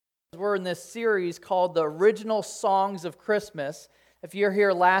we're in this series called The Original Songs of Christmas. If you're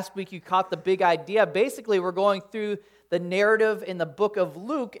here last week, you caught the big idea. Basically, we're going through the narrative in the book of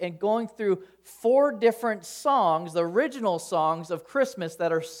Luke and going through 4 different songs, the original songs of Christmas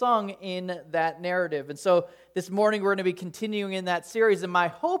that are sung in that narrative. And so this morning, we're going to be continuing in that series. And my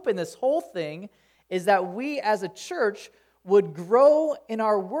hope in this whole thing is that we as a church would grow in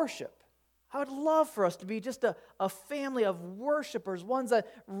our worship. I would love for us to be just a family of worshipers, ones that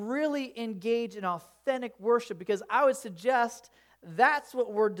really engage in authentic worship, because I would suggest that's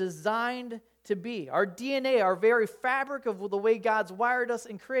what we're designed to be. Our DNA, our very fabric of the way God's wired us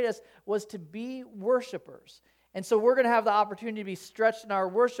and created us was to be worshipers. And so we're going to have the opportunity to be stretched in our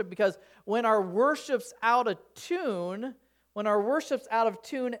worship, because when our worship's out of tune,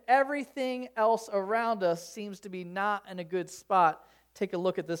 everything else around us seems to be not in a good spot. Take a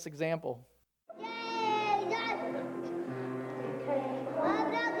look at this example.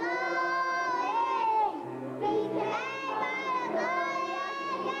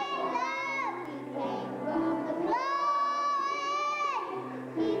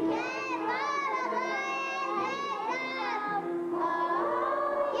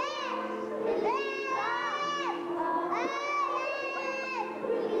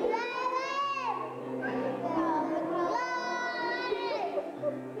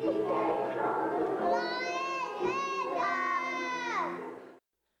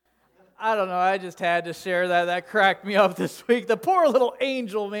 I don't know, I just had to share that. That cracked me up this week. The poor little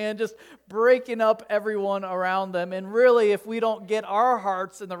angel, man, just breaking up everyone around them. And really, if we don't get our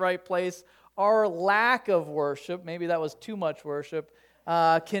hearts in the right place, our lack of worship, maybe that was too much worship,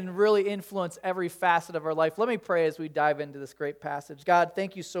 can really influence every facet of our life. Let me pray as we dive into this great passage. God,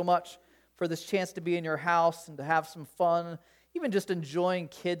 thank you so much for this chance to be in your house and to have some fun, even just enjoying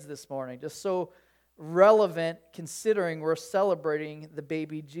kids this morning. Just so relevant considering we're celebrating the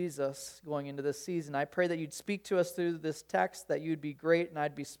baby Jesus going into this season. I pray that you'd speak to us through this text, that you'd be great and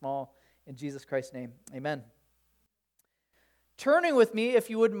I'd be small. In Jesus Christ's name, amen. Turning with me,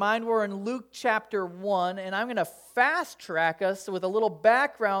 if you wouldn't mind, we're in Luke chapter 1, and I'm going to fast track us with a little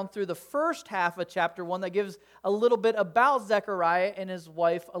background through the first half of chapter 1 that gives a little bit about Zechariah and his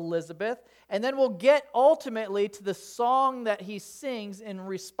wife Elizabeth, and then we'll get ultimately to the song that he sings in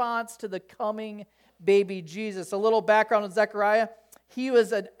response to the coming baby Jesus. A little background on Zechariah. He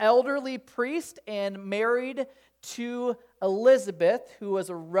was an elderly priest and married to Elizabeth, who was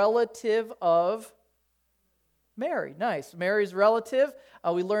a relative of Mary. Nice. Mary's relative.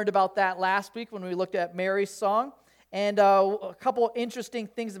 We learned about that last week when we looked at Mary's song. And a couple interesting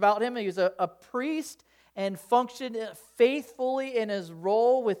things about him. He was a priest and functioned faithfully in his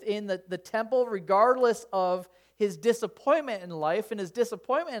role within the temple, regardless of his disappointment in life. And his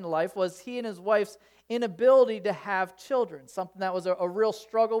disappointment in life was he and his wife's inability to have children, something that was a real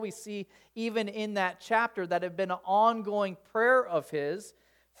struggle. We see even in that chapter that had been an ongoing prayer of his.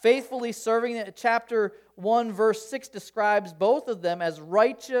 Faithfully serving, chapter 1, verse 6 describes both of them as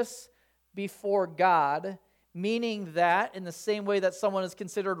righteous before God, meaning that in the same way that someone is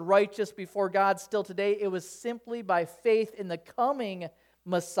considered righteous before God still today, it was simply by faith in the coming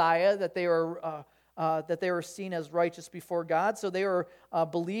Messiah that they were seen as righteous before God. So they were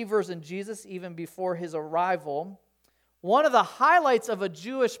believers in Jesus even before his arrival. One of the highlights of a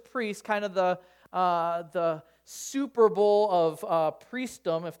Jewish priest, kind of the Super Bowl of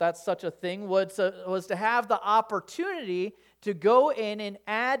priestdom, if that's such a thing, was to have the opportunity to go in and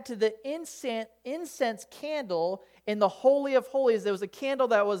add to the incense candle in the Holy of Holies. There was a candle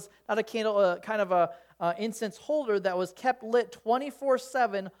that was, not a candle, kind of a incense holder that was kept lit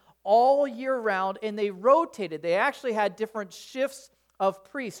 24/7 all year round, and they rotated. They actually had different shifts of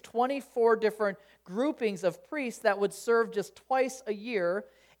priests, 24 different groupings of priests that would serve just twice a year.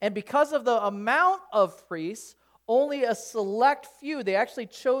 And because of the amount of priests, only a select few, they actually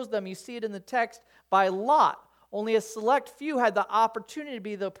chose them, you see it in the text, by lot. Only a select few had the opportunity to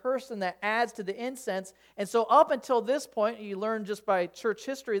be the person that adds to the incense. And so up until this point, you learn just by church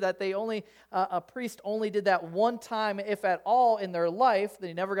history that a priest only did that one time, if at all, in their life.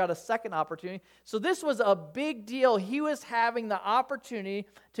 They never got a second opportunity. So this was a big deal. He was having the opportunity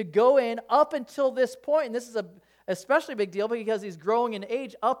to go in up until this point, and this is especially a big deal because he's growing in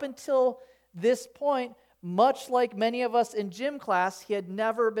age. Up until this point, much like many of us in gym class, he had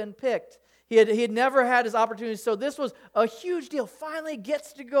never been picked. He had never had his opportunity. So this was a huge deal. Finally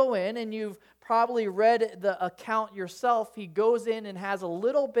gets to go in, and you've probably read the account yourself. He goes in and has a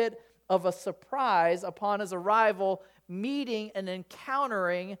little bit of a surprise upon his arrival, meeting and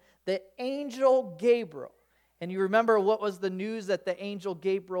encountering the angel Gabriel. And you remember what was the news that the angel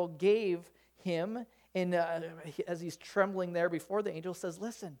Gabriel gave him? And as he's trembling there before the angel says,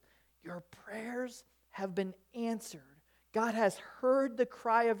 listen, your prayers have been answered. God has heard the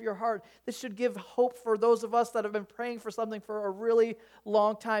cry of your heart. This should give hope for those of us that have been praying for something for a really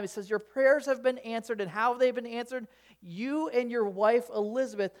long time. It says, your prayers have been answered. And how have they been answered? You and your wife,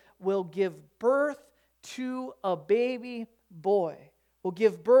 Elizabeth, will give birth to a baby boy. Will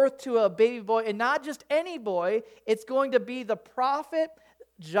give birth to a baby boy. And not just any boy. It's going to be the prophet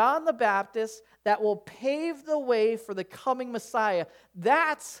John the Baptist that will pave the way for the coming Messiah.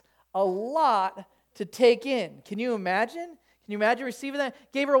 That's a lot to take in. Can you imagine? Can you imagine receiving that?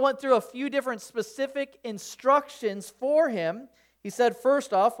 Gabriel went through a few different specific instructions for him. He said,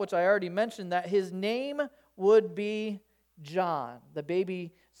 first off, which I already mentioned, that his name would be John. The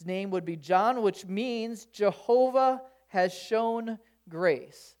baby's name would be John, which means Jehovah has shown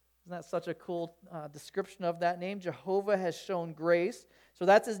grace. Isn't that such a cool description of that name? Jehovah has shown grace. So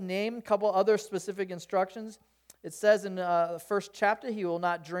that's his name. A couple other specific instructions. It says in the first chapter, he will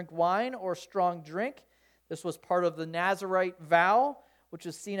not drink wine or strong drink. This was part of the Nazirite vow, which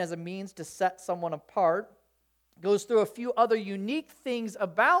is seen as a means to set someone apart. It goes through a few other unique things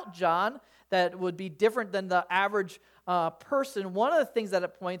about John that would be different than the average person. One of the things that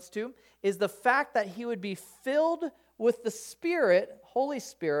it points to is the fact that he would be filled with the Spirit, Holy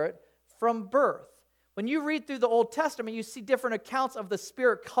Spirit, from birth. When you read through the Old Testament, you see different accounts of the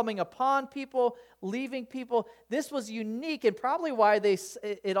Spirit coming upon people, leaving people. This was unique, and probably why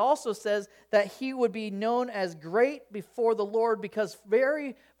it also says that he would be known as great before the Lord, because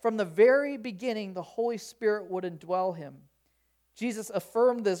from the very beginning, the Holy Spirit would indwell him. Jesus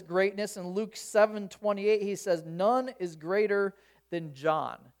affirmed this greatness in Luke 7:28. He says, none is greater than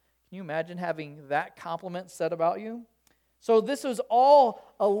John. Can you imagine having that compliment said about you? So this was all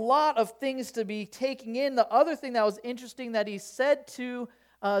a lot of things to be taking in. The other thing that was interesting that he said to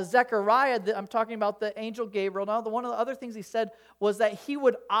Zechariah, I'm talking about the angel Gabriel now, one of the other things he said was that he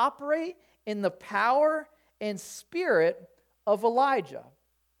would operate in the power and spirit of Elijah.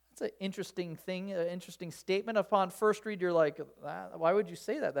 That's an interesting thing, an interesting statement. Upon first read, you're like, why would you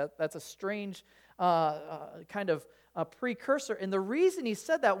say that? That's a strange kind of a precursor. And the reason he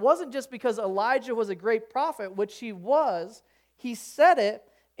said that wasn't just because Elijah was a great prophet, which he was. He said it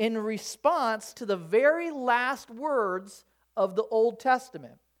in response to the very last words of the Old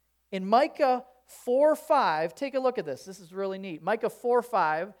Testament. In Micah 4:5, take a look at this. This is really neat. Micah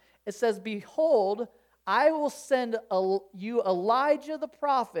 4:5, it says, behold, I will send you Elijah the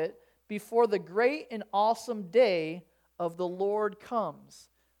prophet before the great and awesome day of the Lord comes.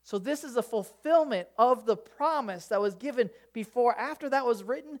 So this is a fulfillment of the promise that was given before. After that was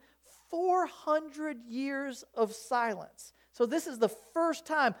written, 400 years of silence. So this is the first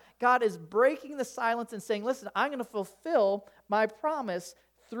time God is breaking the silence and saying, listen, I'm going to fulfill my promise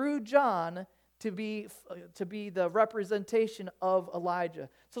through John to be the representation of Elijah.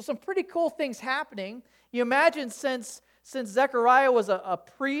 So some pretty cool things happening. You imagine since Zechariah was a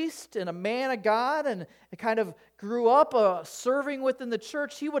priest and a man of God and kind of grew up serving within the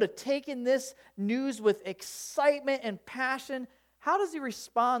church, he would have taken this news with excitement and passion. How does he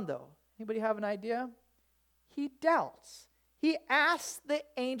respond, though? Anybody have an idea? He doubts. He asks the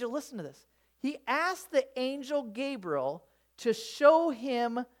angel, listen to this. He asked the angel Gabriel to show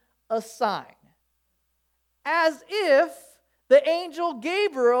him a sign. As if the angel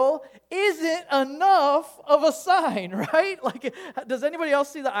Gabriel isn't enough of a sign, right? Like, does anybody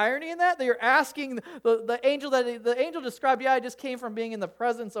else see the irony in that? That you're asking the angel that the angel described, I just came from being in the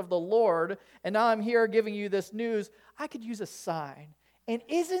presence of the Lord, and now I'm here giving you this news. I could use a sign. And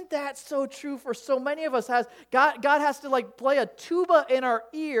isn't that so true for so many of us? God has to like play a tuba in our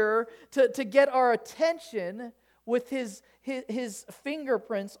ear to get our attention with his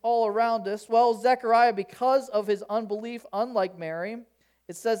fingerprints all around us. Well, Zechariah, because of his unbelief, unlike Mary,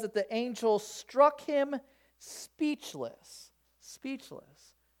 it says that the angel struck him speechless.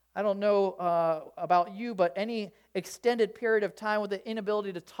 Speechless. I don't know about you, but any extended period of time with the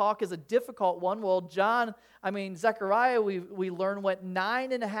inability to talk is a difficult one. Well, Zechariah, we learn, went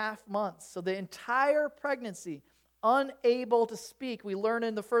 9.5 months. So the entire pregnancy, unable to speak. We learn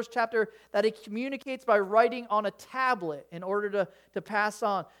in the first chapter that he communicates by writing on a tablet in order to pass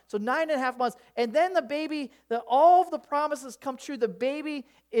on. So 9.5 months. And then the baby, all of the promises come true. The baby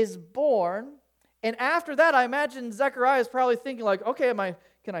is born. And after that, I imagine Zechariah is probably thinking like, okay,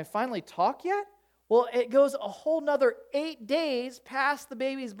 can I finally talk yet? Well, it goes a whole nother 8 days past the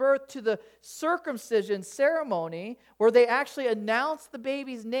baby's birth to the circumcision ceremony where they actually announce the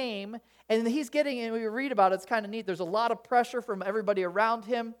baby's name. And he's getting, and we read about it, it's kind of neat. There's a lot of pressure from everybody around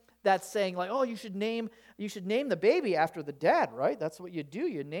him that's saying like, oh, you should name the baby after the dad, right? That's what you do.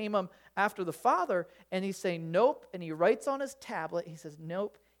 You name him after the father. And he's saying, nope. And he writes on his tablet, he says,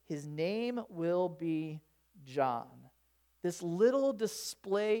 nope, His name will be John. This little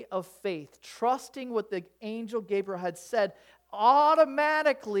display of faith, trusting what the angel Gabriel had said,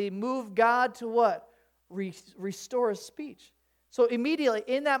 automatically moved God to what? Restore his speech. So immediately,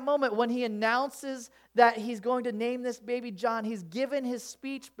 in that moment, when he announces that he's going to name this baby John, he's given his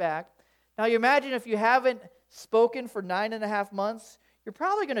speech back. Now, you imagine if you haven't spoken for 9.5 months, you're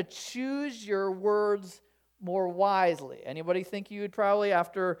probably going to choose your words more wisely. Anybody think you would probably,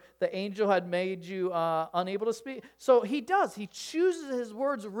 after the angel had made you unable to speak? So he does. He chooses his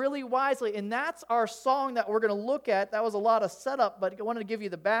words really wisely, and that's our song that we're going to look at. That was a lot of setup, but I wanted to give you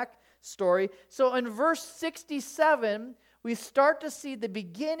the backstory. So in verse 67, we start to see the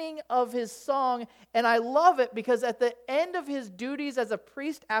beginning of his song, and I love it because at the end of his duties as a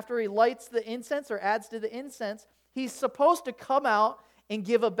priest, after he lights the incense or adds to the incense, he's supposed to come out and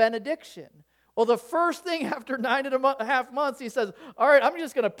give a benediction. Well, the first thing after 9.5 months, he says, all right, I'm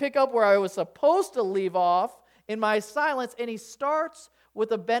just going to pick up where I was supposed to leave off in my silence, and he starts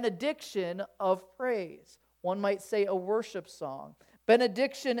with a benediction of praise. One might say a worship song.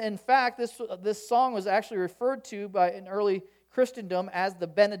 Benediction, in fact, this song was actually referred to in early Christendom as the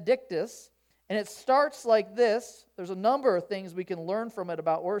Benedictus, and it starts like this. There's a number of things we can learn from it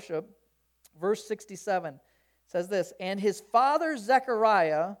about worship. Verse 67 says this, and his father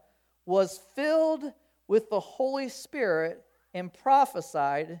Zechariah was filled with the Holy Spirit and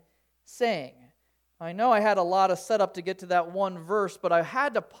prophesied, saying, I know I had a lot of setup to get to that one verse, but I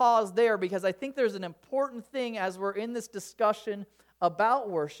had to pause there because I think there's an important thing as we're in this discussion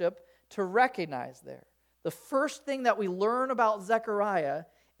about worship to recognize there. The first thing that we learn about Zechariah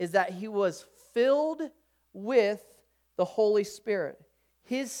is that he was filled with the Holy Spirit.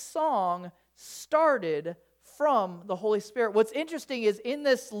 His song started from the Holy Spirit. What's interesting is in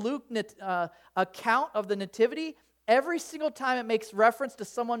this Luke account of the Nativity, every single time it makes reference to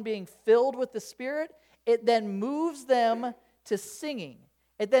someone being filled with the Spirit, it then moves them to singing.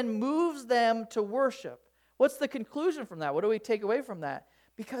 It then moves them to worship. What's the conclusion from that? What do we take away from that?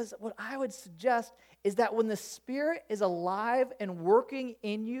 Because what I would suggest is that when the Spirit is alive and working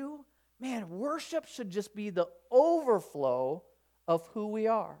in you, man, worship should just be the overflow of who we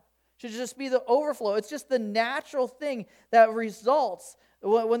are. Should just be the overflow. It's just the natural thing that results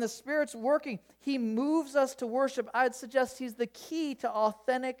when the Spirit's working. He moves us to worship. I'd suggest he's the key to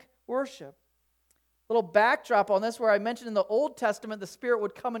authentic worship. Little backdrop on this, where I mentioned in the Old Testament the Spirit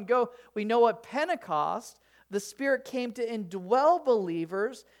would come and go. We know at Pentecost, the Spirit came to indwell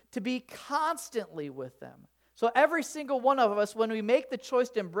believers to be constantly with them. So every single one of us, when we make the choice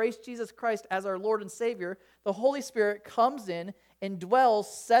to embrace Jesus Christ as our Lord and Savior, the Holy Spirit comes in and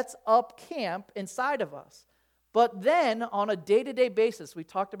dwells, sets up camp inside of us. But then on a day-to-day basis, we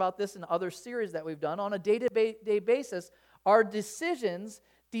talked about this in other series that we've done, on a day-to-day basis, our decisions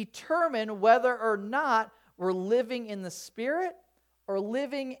determine whether or not we're living in the Spirit or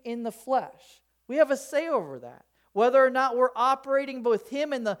living in the flesh. We have a say over that. Whether or not we're operating with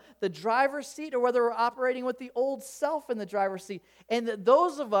Him in the driver's seat or whether we're operating with the old self in the driver's seat. And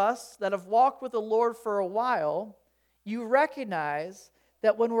those of us that have walked with the Lord for a while, you recognize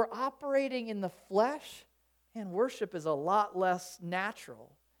that when we're operating in the flesh, man, worship is a lot less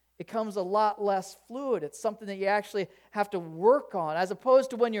natural. It comes a lot less fluid. It's something that you actually have to work on, as opposed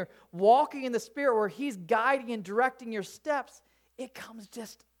to when you're walking in the Spirit where He's guiding and directing your steps. It comes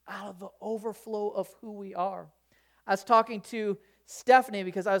just out of the overflow of who we are. I was talking to Stephanie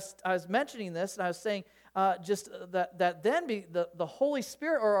because I was mentioning this, and I was saying that then the Holy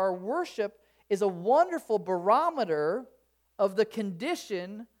Spirit or our worship is a wonderful barometer of the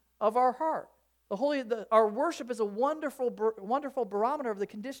condition of our heart. Our worship is a wonderful barometer of the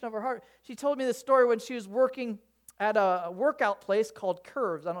condition of our heart. She told me this story when she was working at a workout place called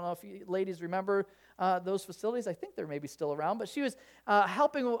Curves. I don't know if you ladies remember those facilities. I think they're maybe still around, but she was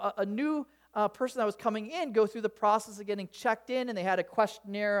helping a new person that was coming in go through the process of getting checked in, and they had a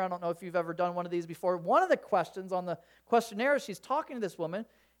questionnaire. I don't know if you've ever done one of these before. One of the questions on the questionnaire, she's talking to this woman.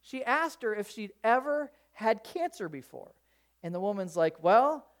 She asked her if she'd ever had cancer before. And the woman's like,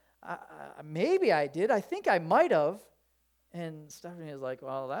 well, maybe I did. I think I might have. And Stephanie is like,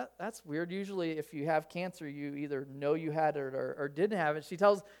 well, that's weird. Usually if you have cancer, you either know you had it or didn't have it. She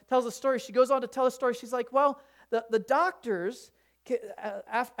tells a story. She goes on to tell a story. She's like, well, the doctors,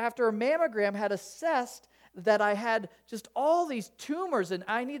 after a mammogram, had assessed that I had just all these tumors and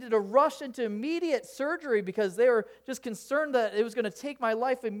I needed to rush into immediate surgery because they were just concerned that it was going to take my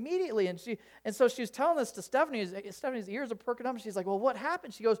life immediately. And so she was telling this to Stephanie. Stephanie's ears are perking up. And she's like, well, what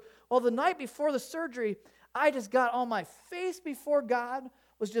happened? She goes, well, the night before the surgery, I just got on my face before God,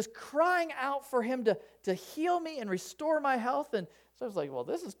 was just crying out for Him to heal me and restore my health. And So I was like, well,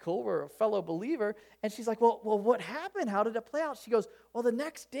 this is cool. We're a fellow believer. And she's like, well, what happened? How did it play out? She goes, well, the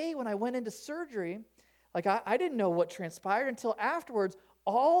next day when I went into surgery, like I didn't know what transpired until afterwards.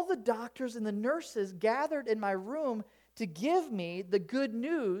 All the doctors and the nurses gathered in my room to give me the good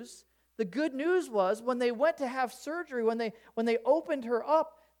news. The good news was when they went to have surgery, when they opened her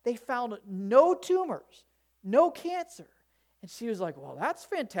up, they found no tumors, no cancer. And she was like, well, that's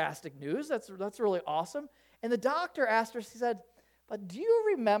fantastic news. That's really awesome. And the doctor asked her, she said, but do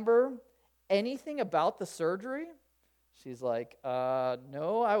you remember anything about the surgery? She's like,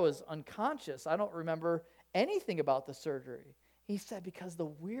 no, I was unconscious. I don't remember anything about the surgery. He said, because the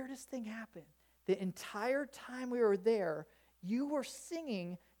weirdest thing happened. The entire time we were there, you were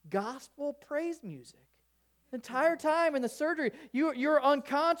singing gospel praise music. The entire time in the surgery, you're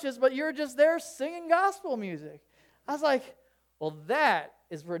unconscious, but you're just there singing gospel music. I was like, well, that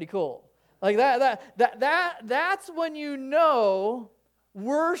is pretty cool. Like that's when you know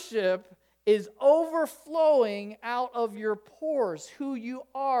worship is overflowing out of your pores, who you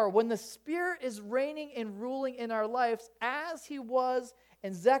are. When the Spirit is reigning and ruling in our lives, as He was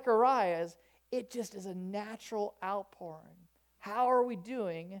in Zechariah's, it just is a natural outpouring. How are we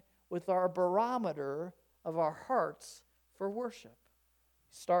doing with our barometer of our hearts for worship?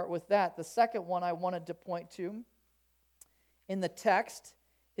 Start with that. The second one I wanted to point to in the text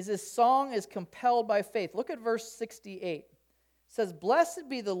is this song is compelled by faith. Look at verse 68. It says, blessed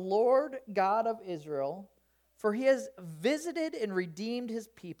be the Lord God of Israel, for He has visited and redeemed His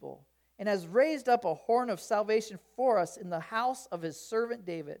people, and has raised up a horn of salvation for us in the house of His servant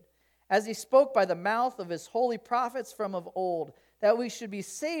David, as He spoke by the mouth of His holy prophets from of old, that we should be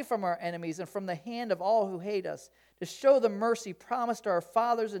saved from our enemies and from the hand of all who hate us, to show the mercy promised to our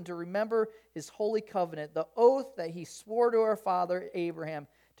fathers and to remember His holy covenant, the oath that He swore to our father Abraham,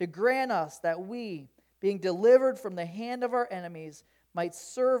 to grant us that we, being delivered from the hand of our enemies, might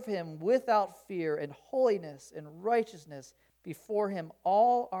serve Him without fear in holiness and righteousness before Him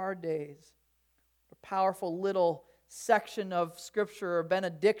all our days. A powerful little section of Scripture, or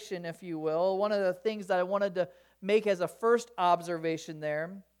benediction, if you will. One of the things that I wanted to make as a first observation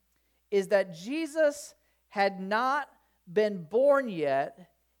there is that Jesus had not been born yet,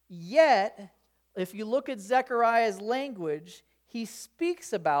 if you look at Zechariah's language, he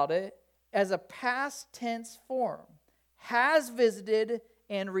speaks about it as a past tense form. Has visited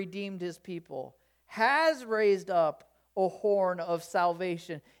and redeemed His people. Has raised up a horn of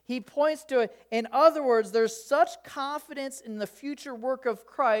salvation. He points to it. In other words, there's such confidence in the future work of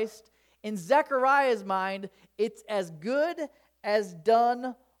Christ. In Zechariah's mind, it's as good as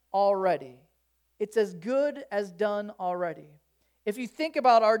done already. It's as good as done already. If you think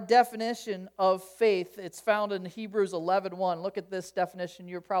about our definition of faith, it's found in Hebrews 11:1. Look at this definition.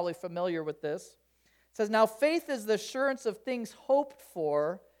 You're probably familiar with this. It says, now faith is the assurance of things hoped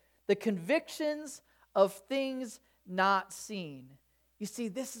for, the convictions of things not seen. You see,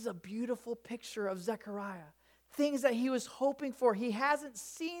 this is a beautiful picture of Zechariah. Things that he was hoping for. He hasn't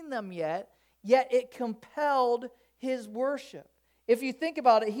seen them yet it compelled his worship. If you think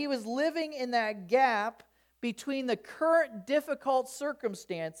about it, he was living in that gap between the current difficult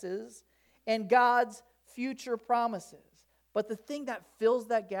circumstances and God's future promises. But the thing that fills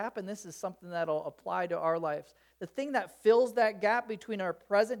that gap, and this is something that'll apply to our lives, the thing that fills that gap between our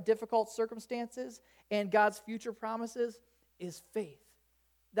present difficult circumstances and God's future promises is faith.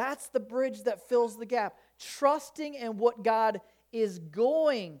 That's the bridge that fills the gap. Trusting in what God is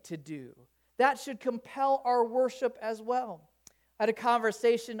going to do. That should compel our worship as well. I had a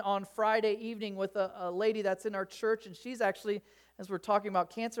conversation on Friday evening with a lady that's in our church, and she's actually, as we're talking about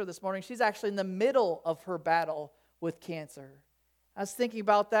cancer this morning, she's actually in the middle of her battle with cancer. I was thinking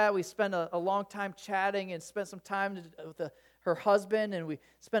about that. We spent a long time chatting and spent some time with her husband, and we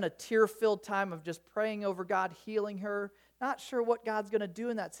spent a tear-filled time of just praying over God healing her. Not sure what God's going to do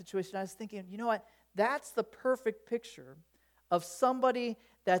in that situation. I was thinking, you know what? That's the perfect picture of somebody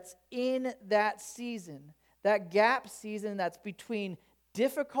that's in that season, that gap season that's between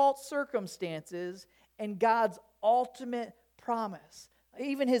difficult circumstances and God's ultimate promise.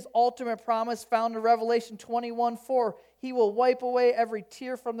 Even His ultimate promise found in Revelation 21:4, He will wipe away every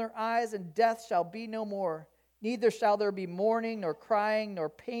tear from their eyes, and death shall be no more. Neither shall there be mourning, nor crying, nor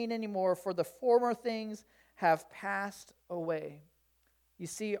pain anymore, for the former things have passed away. You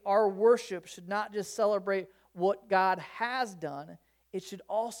see, our worship should not just celebrate what God has done, it should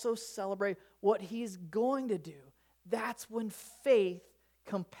also celebrate what He's going to do. That's when faith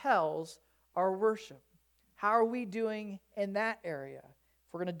compels our worship. How are we doing in that area?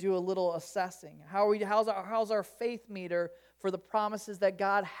 If we're going to do a little assessing. How's our faith meter for the promises that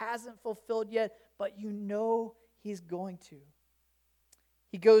God hasn't fulfilled yet, but you know He's going to?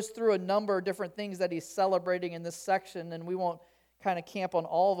 He goes through a number of different things that he's celebrating in this section, and we won't kind of camp on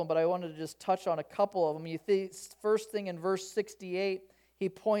all of them, but I wanted to just touch on a couple of them. First thing in verse 68, he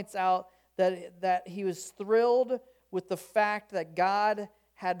points out that he was thrilled with the fact that God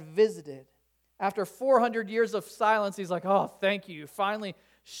had visited. After 400 years of silence, he's like, oh, thank you. Finally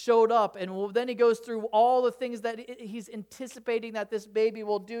showed up. And then he goes through all the things that he's anticipating that this baby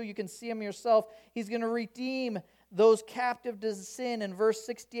will do. You can see him yourself. He's going to redeem those captive to sin in verse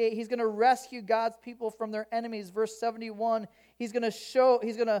 68. He's going to rescue God's people from their enemies. Verse 71, he's going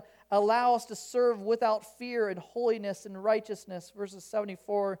to allow us to serve without fear in holiness and righteousness. Verses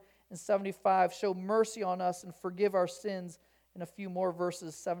 74 and 75, show mercy on us and forgive our sins. In a few more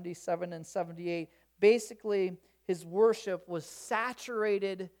verses, 77 and 78. Basically, his worship was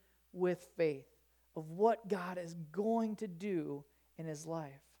saturated with faith of what God is going to do in his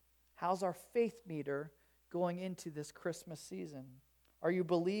life. How's our faith meter going into this Christmas season? Are you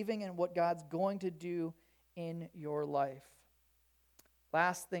believing in what God's going to do in your life?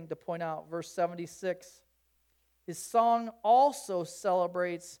 Last thing to point out, verse 76. His song also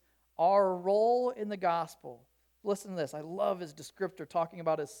celebrates our role in the gospel. Listen to this. I love his descriptor talking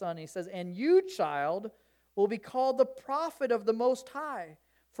about his son. He says, and you, child, will be called the prophet of the Most High,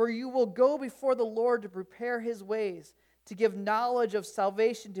 for you will go before the Lord to prepare his ways, to give knowledge of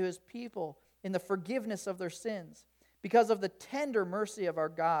salvation to his people in the forgiveness of their sins, because of the tender mercy of our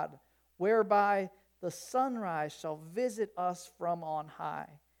God, whereby the sunrise shall visit us from on high,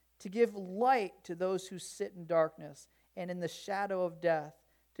 to give light to those who sit in darkness and in the shadow of death,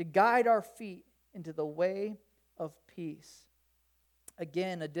 to guide our feet into the way of peace.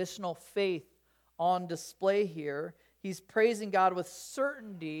 Again, additional faith on display here. He's praising God with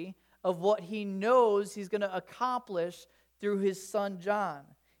certainty of what he knows he's going to accomplish through his son John.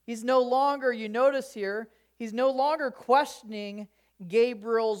 He's no longer, you notice here, he's no longer questioning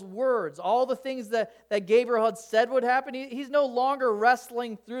Gabriel's words. All the things that Gabriel had said would happen, he's no longer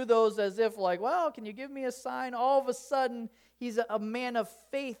wrestling through those as if like, well, can you give me a sign? All of a sudden, he's a man of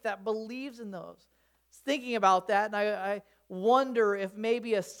faith that believes in those. Thinking about that, and I wonder if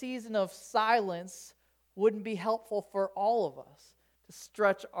maybe a season of silence wouldn't be helpful for all of us to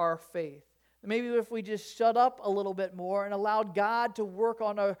stretch our faith. Maybe if we just shut up a little bit more and allowed God to work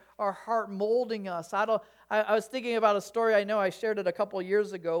on our heart, molding us. I was thinking about a story. I know I shared it a couple of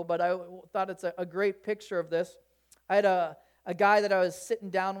years ago, but I thought it's a great picture of this. I had a guy that I was sitting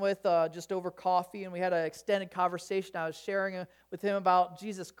down with just over coffee, and we had an extended conversation. I was sharing with him about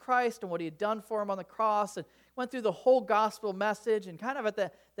Jesus Christ and what he had done for him on the cross, and went through the whole gospel message, and kind of at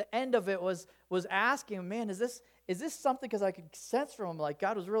the end of it was asking him, man, is this something, because I could sense from him, like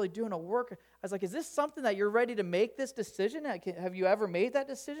God was really doing a work. I was like, is this something that you're ready to make this decision? Have you ever made that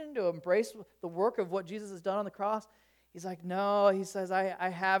decision to embrace the work of what Jesus has done on the cross? He's like, no, he says, I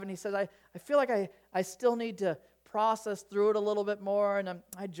haven't. He says, I feel like I still need to process through it a little bit more. And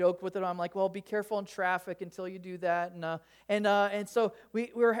I joked with it. I'm like, well, be careful in traffic until you do that. And so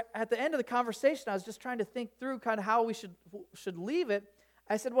we were at the end of the conversation. I was just trying to think through kind of how we should leave it.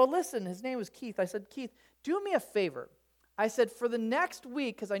 I said, well, listen, his name was Keith. I said, Keith, do me a favor. I said, for the next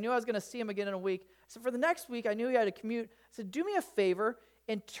week, because I knew I was going to see him again in a week. I said, for the next week, I knew he had to commute. I said, do me a favor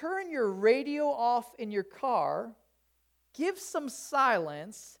and turn your radio off in your car, give some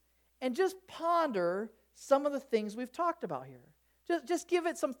silence, and just ponder some of the things we've talked about here. Just give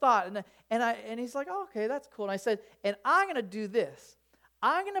it some thought. And he's like, oh, okay, that's cool. And I said, and I'm going to do this.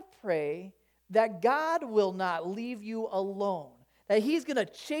 I'm going to pray that God will not leave you alone, that he's going to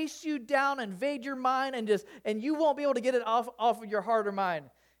chase you down, invade your mind, and you won't be able to get it off of your heart or mind.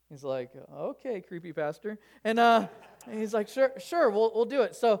 He's like, okay, creepy pastor. And he's like, sure, we'll do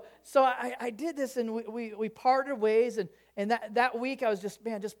it. So I did this, and we parted ways, and that week I was just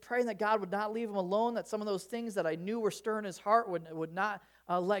praying that God would not leave him alone, that some of those things that I knew were stirring his heart would not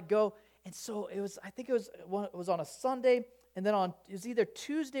let go. And so I think it was on a Sunday, and then it was either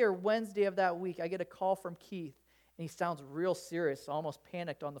Tuesday or Wednesday of that week, I get a call from Keith, and he sounds real serious, almost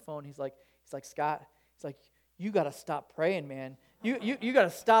panicked on the phone. He's like, Scott, he's like, you got to stop praying, man. You got to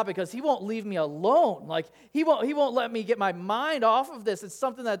stop, because he won't leave me alone. Like he won't let me get my mind off of this. It's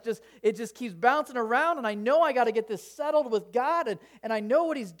something that just keeps bouncing around, and I know I got to get this settled with God, and I know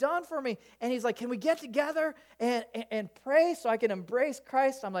what he's done for me. And he's like, can we get together and pray so I can embrace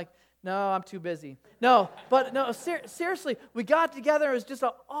Christ? I'm like, no, I'm too busy. Seriously, we got together. It was just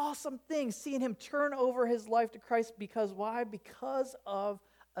an awesome thing, seeing him turn over his life to Christ. Because why? Because of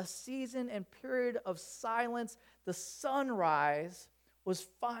a season and period of silence. The sunrise was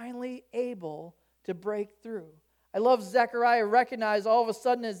finally able to break through. I love Zechariah recognize all of a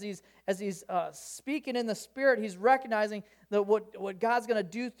sudden as he's speaking in the Spirit, he's recognizing that what God's going to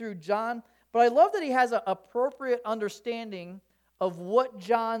do through John. But I love that he has an appropriate understanding of what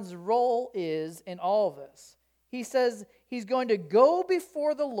John's role is in all of this. He says he's going to go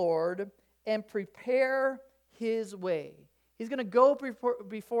before the Lord and prepare his way. He's going to go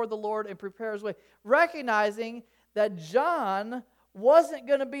before the Lord and prepare his way, recognizing that John wasn't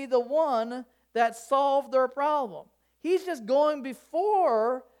going to be the one that solved their problem. He's just going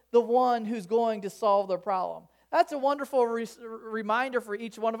before the one who's going to solve their problem. That's a wonderful reminder for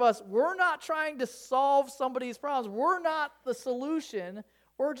each one of us. We're not trying to solve somebody's problems. We're not the solution.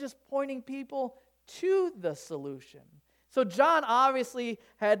 We're just pointing people to the solution. So John obviously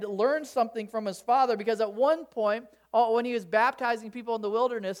had learned something from his father, because at one point, when he was baptizing people in the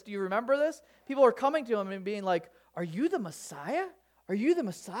wilderness, do you remember this? People were coming to him and being like, "Are you the Messiah? Are you the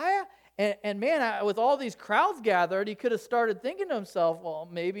Messiah?" And man, with all these crowds gathered, he could have started thinking to himself, well,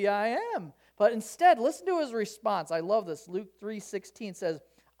 maybe I am. But instead, listen to his response. I love this. Luke 3:16 says,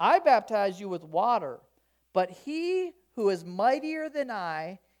 "I baptize you with water, but he who is mightier than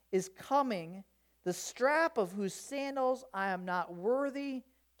I is coming, the strap of whose sandals I am not worthy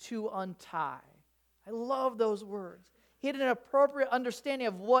to untie." I love those words. He had an appropriate understanding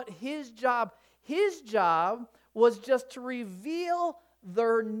of what his job was just to reveal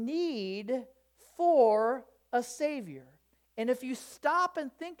their need for a Savior. And if you stop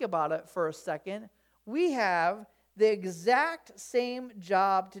and think about it for a second, we have the exact same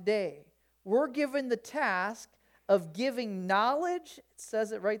job today. We're given the task of giving knowledge, it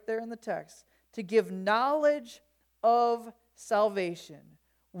says it right there in the text, to give knowledge of salvation.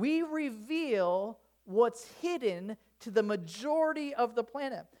 We reveal what's hidden to the majority of the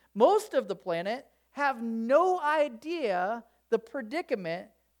planet. Most of the planet have no idea the predicament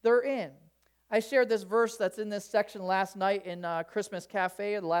they're in. I shared this verse that's in this section last night in Christmas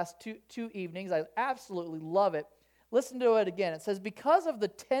Cafe, the last two evenings. I absolutely love it. Listen to it again. It says, "Because of the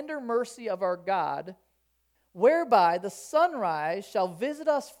tender mercy of our God, whereby the sunrise shall visit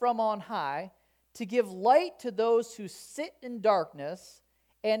us from on high, to give light to those who sit in darkness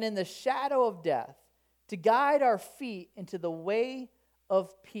and in the shadow of death, to guide our feet into the way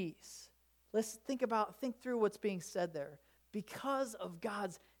of peace." Let's think through what's being said there. Because of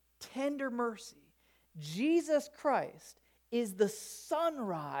God's tender mercy, Jesus Christ is the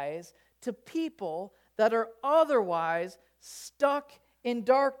sunrise to people that are otherwise stuck in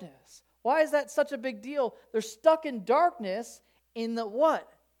darkness. Why is that such a big deal? They're stuck in darkness in the what?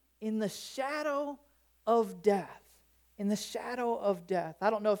 In the shadow of death. In the shadow of death. I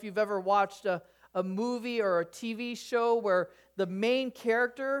don't know if you've ever watched a movie or a TV show where the main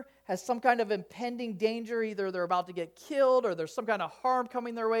character has some kind of impending danger. Either they're about to get killed or there's some kind of harm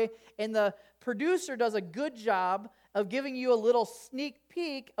coming their way. And the producer does a good job of giving you a little sneak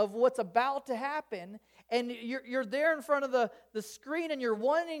peek of what's about to happen. And you're there in front of the screen and you're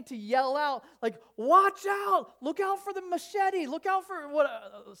wanting to yell out, like, "Watch out! Look out for the machete! Look out for what..."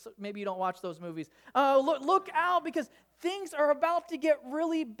 Maybe you don't watch those movies. Look out, because things are about to get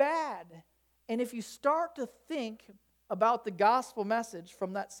really bad. And if you start to think about the gospel message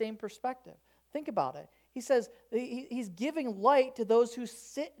from that same perspective, think about it. He says he's giving light to those who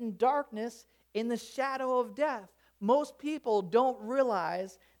sit in darkness in the shadow of death. Most people don't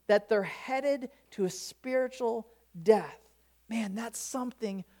realize that they're headed to a spiritual death. Man, that's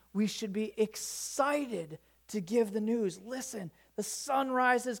something we should be excited to give the news. Listen, the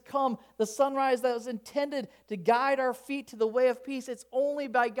sunrise has come. The sunrise that was intended to guide our feet to the way of peace. It's only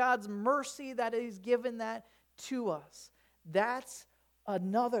by God's mercy that He's given that to us. That's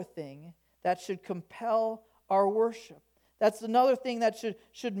another thing that should compel our worship. That's another thing that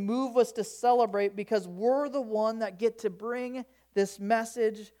should move us to celebrate, because we're the one that get to bring this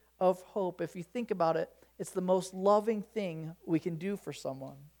message of hope. If you think about it, it's the most loving thing we can do for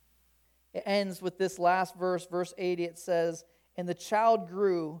someone. It ends with this last verse, verse 80. It says, "And the child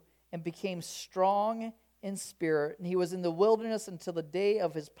grew and became strong in spirit, and he was in the wilderness until the day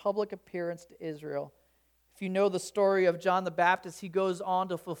of his public appearance to Israel." If you know the story of John the Baptist, he goes on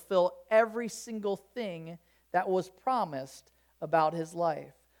to fulfill every single thing that was promised about his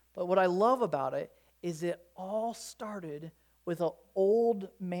life. But what I love about it is it all started with an old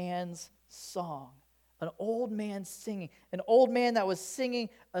man's song, an old man singing, an old man that was singing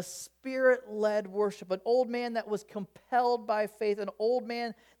a spirit-led worship, an old man that was compelled by faith, an old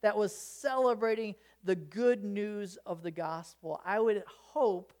man that was celebrating the good news of the gospel. I would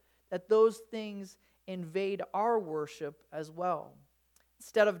hope that those things invade our worship as well.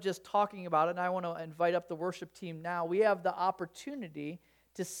 Instead of just talking about it, and I want to invite up the worship team now, we have the opportunity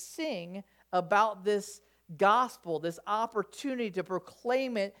to sing about this gospel, this opportunity to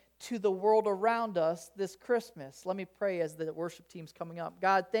proclaim it to the world around us this Christmas. Let me pray as the worship team's coming up.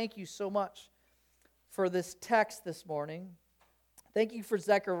 God, thank you so much for this text this morning. Thank you for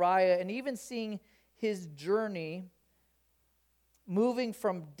Zechariah and even seeing his journey moving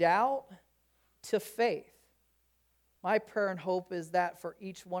from doubt to faith. My prayer and hope is that for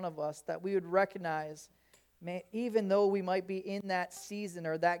each one of us, that we would recognize, even though we might be in that season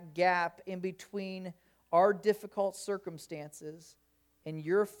or that gap in between our difficult circumstances and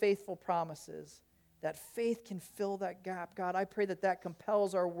your faithful promises, that faith can fill that gap. God, I pray that that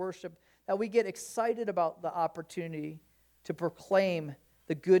compels our worship, that we get excited about the opportunity to proclaim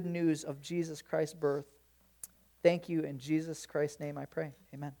the good news of Jesus Christ's birth. Thank you. In Jesus Christ's name I pray.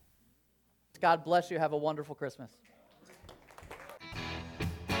 Amen. God bless you. Have a wonderful Christmas.